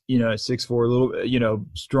size, at 6'4", a little,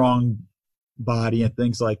 strong body and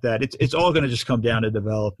things like that. It's all going to just come down to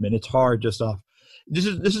development. It's hard just off. This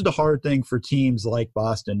is the hard thing for teams like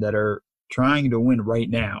Boston that are trying to win right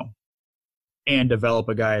now and develop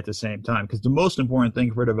a guy at the same time. Because the most important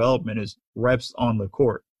thing for development is reps on the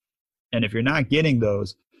court. And if you're not getting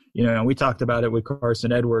those, and we talked about it with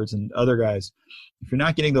Carson Edwards and other guys, if you're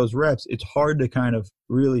not getting those reps, it's hard to kind of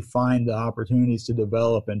really find the opportunities to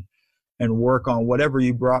develop and work on whatever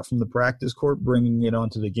you brought from the practice court, bringing it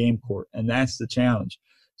onto the game court. And that's the challenge.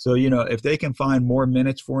 So, if they can find more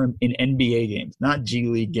minutes for him in NBA games, not G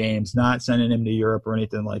League games, not sending him to Europe or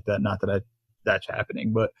anything like that, not that that's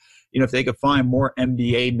happening, but, if they could find more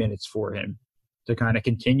NBA minutes for him to kind of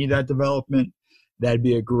continue that development, that'd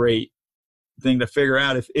be a great thing to figure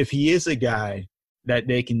out if he is a guy that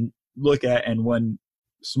they can look at, and when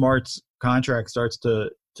Smart's contract starts to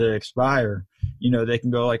expire, they can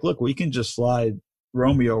go like, look, we can just slide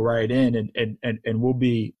Romeo right in and we'll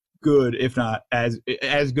be good, if not as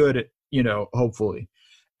good, hopefully.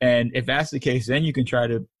 And if that's the case, then you can try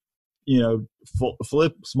to,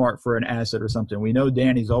 flip Smart for an asset or something. We know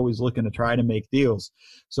Danny's always looking to try to make deals.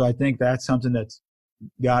 So I think that's something that's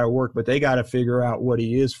got to work, but they got to figure out what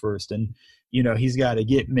he is first. And, he's got to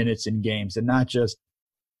get minutes in games and not just,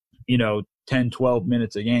 10, 12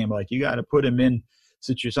 minutes a game. Like, you got to put him in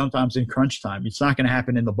sometimes in crunch time. It's not going to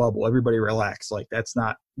happen in the bubble. Everybody relax. Like, that's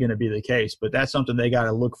not going to be the case, but that's something they got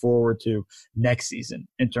to look forward to next season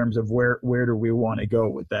in terms of where do we want to go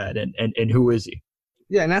with that and who is he?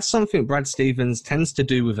 Yeah, and that's something Brad Stevens tends to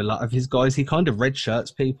do with a lot of his guys. He kind of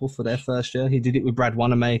redshirts people for their first year. He did it with Brad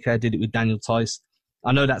Wanamaker, did it with Daniel Tice.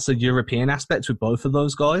 I know that's a European aspect with both of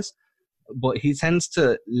those guys, but he tends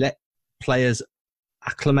to let players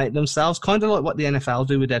acclimate themselves, kind of like what the NFL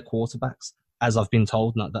do with their quarterbacks, as I've been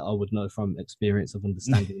told, not that I would know from experience of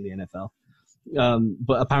understanding the NFL.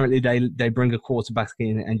 But apparently they bring a quarterback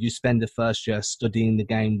in and you spend the first year studying the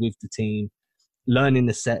game with the team, learning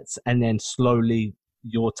the sets, and then slowly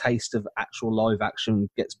your taste of actual live action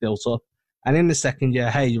gets built up. And in the second year,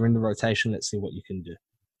 hey, you're in the rotation. Let's see what you can do.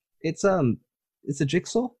 It's a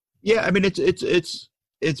jigsaw. Yeah, I mean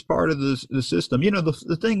it's part of the system. You know,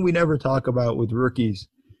 the thing we never talk about with rookies,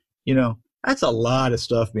 you know, that's a lot of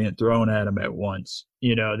stuff being thrown at them at once.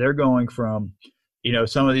 You know, they're going from, you know,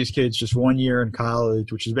 some of these kids just 1 year in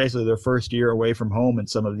college, which is basically their first year away from home in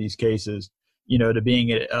some of these cases, you know, to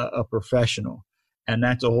being a professional. And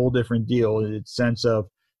that's a whole different deal in the sense of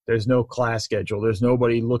there's no class schedule. There's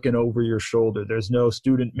nobody looking over your shoulder. There's no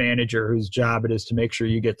student manager whose job it is to make sure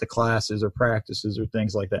you get to classes or practices or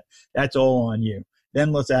things like that. That's all on you.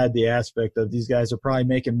 Then let's add the aspect of these guys are probably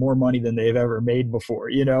making more money than they've ever made before,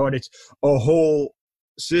 you know, and it's a whole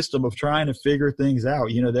system of trying to figure things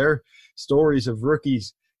out. You know, there are stories of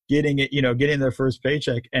rookies getting it, you know, getting their first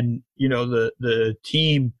paycheck and, you know, the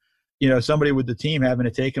team, you know, somebody with the team having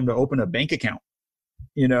to take them to open a bank account,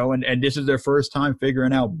 you know, and this is their first time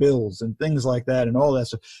figuring out bills and things like that and all that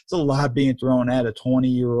stuff. It's a lot being thrown at a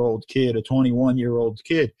 20-year-old kid, a 21-year-old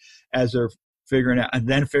kid as they're figuring out and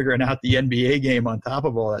then figuring out the NBA game on top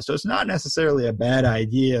of all that. So it's not necessarily a bad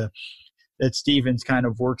idea that Stevens kind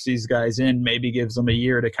of works these guys in, maybe gives them a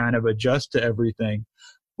year to kind of adjust to everything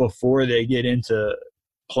before they get into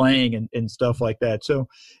playing and stuff like that. So,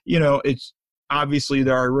 you know, it's obviously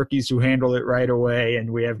there are rookies who handle it right away, and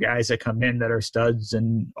we have guys that come in that are studs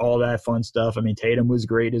and all that fun stuff. I mean, Tatum was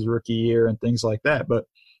great his rookie year and things like that, but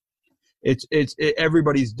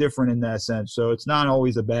everybody's different in that sense. So it's not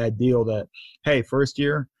always a bad deal that, hey, first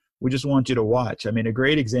year, we just want you to watch. I mean, a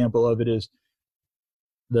great example of it is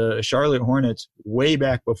the Charlotte Hornets way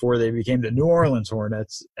back before they became the New Orleans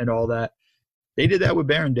Hornets and all that. They did that with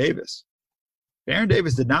Baron Davis. Baron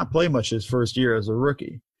Davis did not play much his first year as a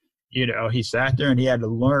rookie. You know, he sat there and he had to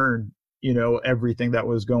learn, you know, everything that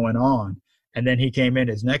was going on. And then he came in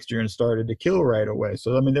his next year and started to kill right away.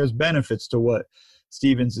 So, I mean, there's benefits to what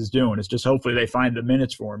Stevens is doing. It's just hopefully they find the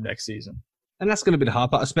minutes for him next season. And that's going to be the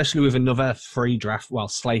hard part, especially with another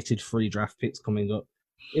slated free draft picks coming up.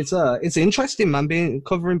 It's interesting, man,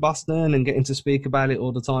 covering Boston and getting to speak about it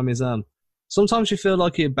all the time is sometimes you feel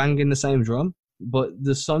like you're banging the same drum, but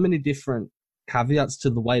there's so many different caveats to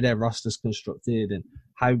the way their roster's constructed and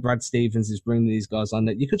how Brad Stevens is bringing these guys on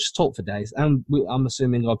that you could just talk for days. And I'm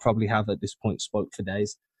assuming I probably have at this point spoke for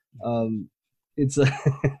days. It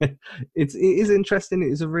is interesting.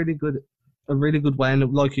 It is a really good way.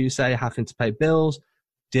 And like you say, having to pay bills,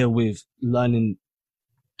 deal with learning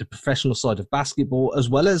the professional side of basketball, as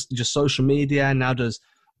well as just social media. Now there's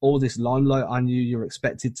all this limelight on you. You're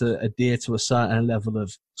expected to adhere to a certain level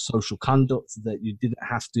of social conduct that you didn't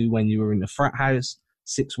have to when you were in the frat house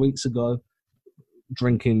 6 weeks ago,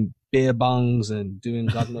 drinking beer bongs and doing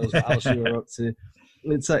God knows what else you were up to.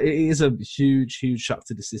 It is a huge, huge shock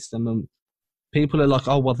to the system. And people are like,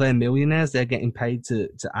 oh, well, they're millionaires. They're getting paid to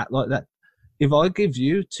act like that. If I give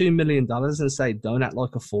you $2 million and say, don't act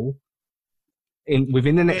like a fool,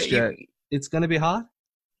 within the next year, it's going to be hard.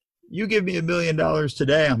 You give me $1 million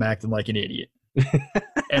today, I'm acting like an idiot.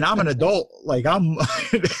 And I'm an adult. Like I'm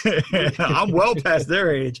well past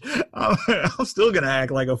their age. I'm still going to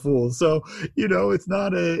act like a fool. So, you know, it's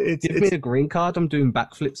not give me a green card. I'm doing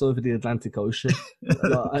backflips over the Atlantic Ocean.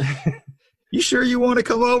 You sure you want to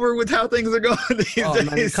come over with how things are going these days?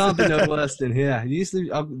 Man, it can't be no worse than here. You used to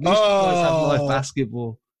have live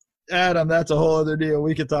basketball. Adam, that's a whole other deal.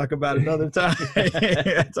 We could talk about another time.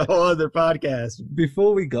 That's a whole other podcast.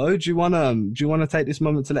 Before we go, do you want to take this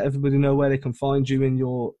moment to let everybody know where they can find you in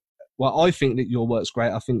your? Well, I think that your work's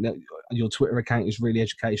great. I think that your Twitter account is really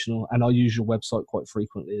educational, and I use your website quite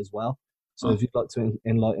frequently as well. So if you'd like to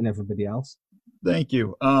enlighten everybody else, thank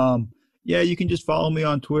you. Yeah, you can just follow me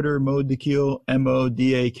on Twitter, Dakhil,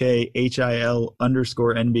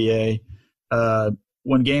 MODAKHIL_NBA.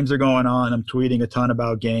 When games are going on, I'm tweeting a ton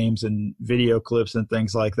about games and video clips and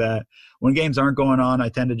things like that. When games aren't going on, I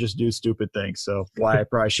tend to just do stupid things. So why I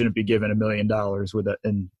probably shouldn't be given $1 million with it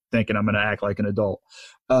and thinking I'm going to act like an adult.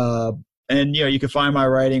 And, you know, you can find my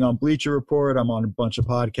writing on Bleacher Report. I'm on a bunch of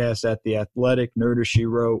podcasts at The Athletic, Nerder She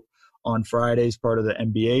Wrote on Fridays, part of the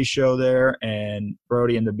NBA show there, and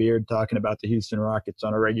Brody and the Beard talking about the Houston Rockets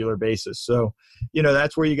on a regular basis. So, you know,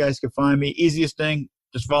 that's where you guys can find me. Easiest thing,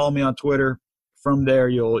 just follow me on Twitter. From there,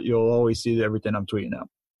 you'll always see everything I'm tweeting out.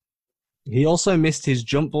 He also missed his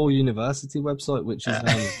Jump Ball University website, which is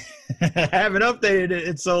I haven't updated it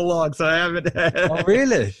in so long, so I haven't. Oh,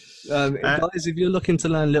 really? Guys, if you're looking to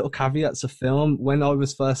learn little caveats of film, when I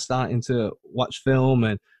was first starting to watch film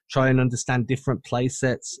and try and understand different play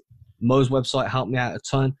sets, Mo's website helped me out a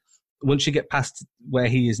ton. once you get past where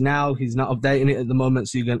he is now, he's not updating it at the moment,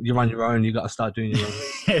 so you're on your own. You got to start doing your own.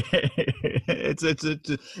 It's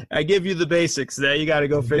I give you the basics. There, you got to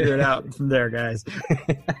go figure it out from there, guys.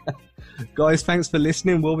 Guys, thanks for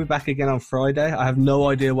listening. We'll be back again on Friday. I have no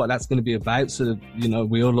idea what that's going to be about, so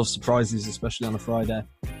we all love surprises, especially on a Friday.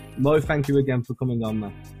 Mo, thank you again for coming on,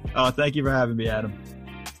 man. Oh, thank you for having me, Adam.